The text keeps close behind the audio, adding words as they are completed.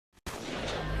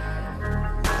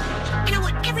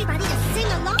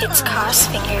It's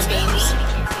Crossfinger, baby.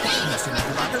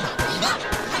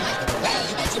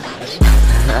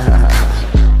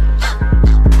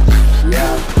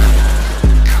 Yeah.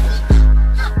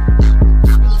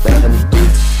 Back on the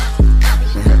beach.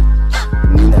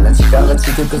 Nina lang si Kakat si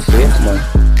Tutupit man.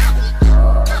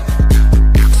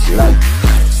 Slide,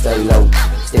 stay low.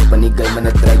 Step panigay man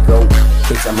na try go.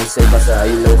 Kaysa may salba sa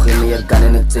ilaw. Kinayag ka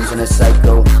na nag-sense na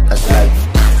psycho. As like,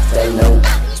 stay low.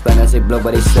 Spannan say blow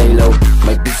but they stay low.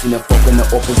 My bitch in a fucking na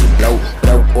open si blow.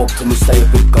 Blow up to me say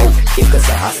if we go. Ika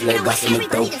sa hustler, gasa ni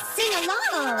dough.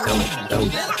 Go.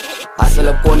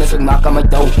 Asal po na sagmakamay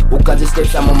daw. Ukad sa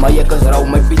steps sa mamaya kas raw.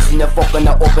 My bitch in a fucking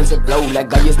na open si blow.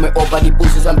 Like gayos may opa di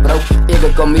puso sa bro.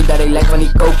 Ika kami that I like funny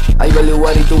coke. I really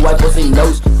worry to wipe us in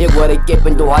nose. Ik what I keep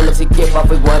into halag si keep up.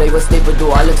 Ik what I was step into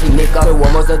halag si nika. So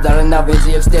wamos na daran na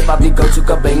vinci yung step up. Di go to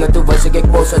kabay nga to vas ik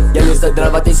post. Yalis na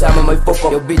drama ti sama may fuck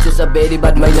up. Yo bitches a very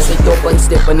bad mind na say topan.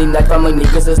 Step pa ni night pa may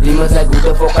niggas as demons. Like who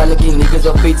the fuck ka naging niggas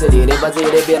of pizza. Di reba si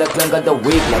rebe klang ka the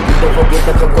week. Like who the fuck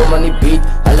kita kakoma ni beat.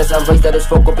 Alas ang vice that is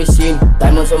fuck up is scene.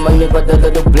 Tanon sa may nagpadala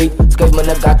do break. Skies man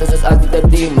naggatas as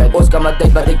anti-team. Like boss ka matay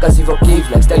batay kasi for keeps.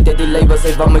 Like stay that delay ba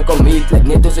say bang may commit. Like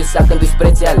neto sa sakan to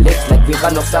spread si Alex. Like vi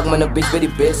kanok sak man na bitch very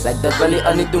best. Like that bali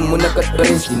anito muna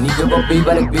kat-press. Tinigo pa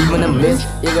biba nag-beat man na miss.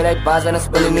 Iga na ipasa na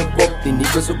spalin yung pop.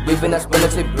 Tinigo subiban na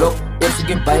spalag sa block. If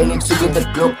sige bayan yung sige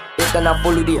that glock. Ika na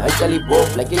follow di ay salibok.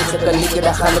 Like yun sa kanig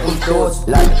na hanap kong toss.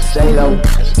 Like stay low.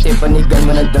 Stay panigan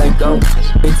man na drive go.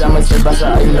 Bitch ang may salba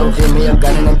sa ilaw. Kimi ang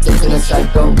gana ng chase na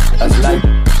psycho. As like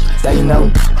stay low.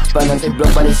 Spannan say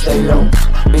block but they stay low.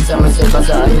 Bitch ang may salba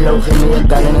sa ilaw. Kimi ang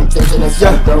gana ng chase na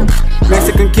psycho.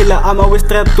 Mexican killer, I'm always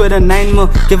strapped with a 9 mo.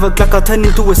 Give a clock, I'll turn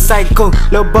into a psycho.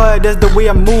 Little boy, that's the way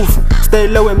I move. Stay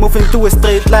low and moving through a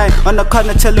straight line. On the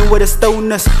corner chilling with the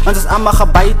stoners. On this I'm a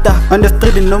kabaita. On the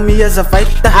street they know me as a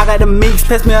fighter. I got a mix,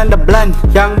 pass me on the blunt.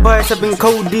 Young boys sipping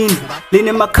codeine. Lean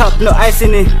in my cup, no ice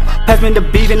in it. Pass me the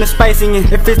beef and the spice in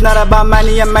it. If it's not about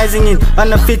money, I'm rising it. On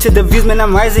the feature, the views, man,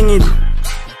 I'm rising it.